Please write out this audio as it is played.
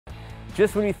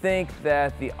Just when you think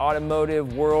that the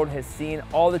automotive world has seen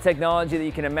all the technology that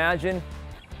you can imagine,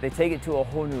 they take it to a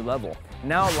whole new level.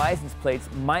 Now license plates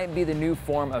might be the new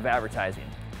form of advertising.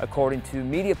 According to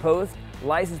Media Post,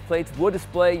 license plates will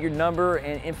display your number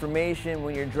and information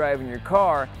when you're driving your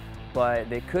car, but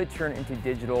they could turn into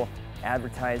digital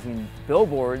advertising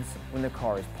billboards when the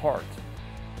car is parked.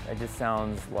 That just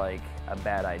sounds like a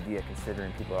bad idea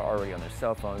considering people are already on their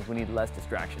cell phones. We need less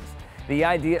distractions. The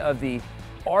idea of the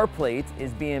R plate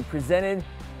is being presented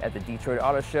at the Detroit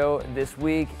Auto Show this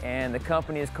week, and the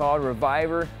company is called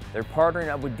Reviver. They're partnering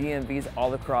up with DMVs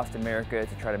all across America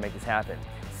to try to make this happen.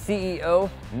 CEO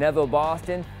Neville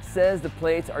Boston says the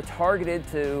plates are targeted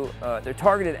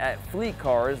at fleet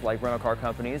cars like rental car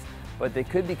companies, but they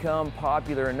could become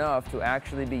popular enough to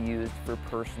actually be used for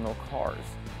personal cars.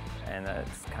 And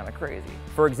that's kind of crazy.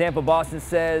 For example, Boston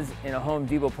says in a Home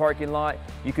Depot parking lot,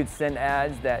 you could send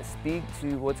ads that speak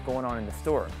to what's going on in the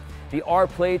store. The R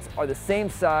plates are the same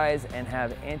size and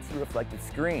have anti-reflective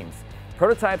screens.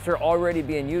 Prototypes are already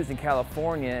being used in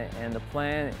California, and the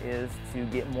plan is to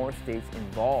get more states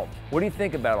involved. What do you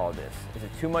think about all this? Is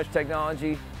it too much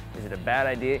technology? Is it a bad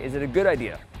idea? Is it a good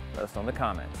idea? Let us know in the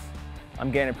comments.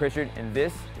 I'm Gannon Pritchard, and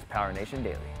this is PowerNation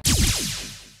Daily.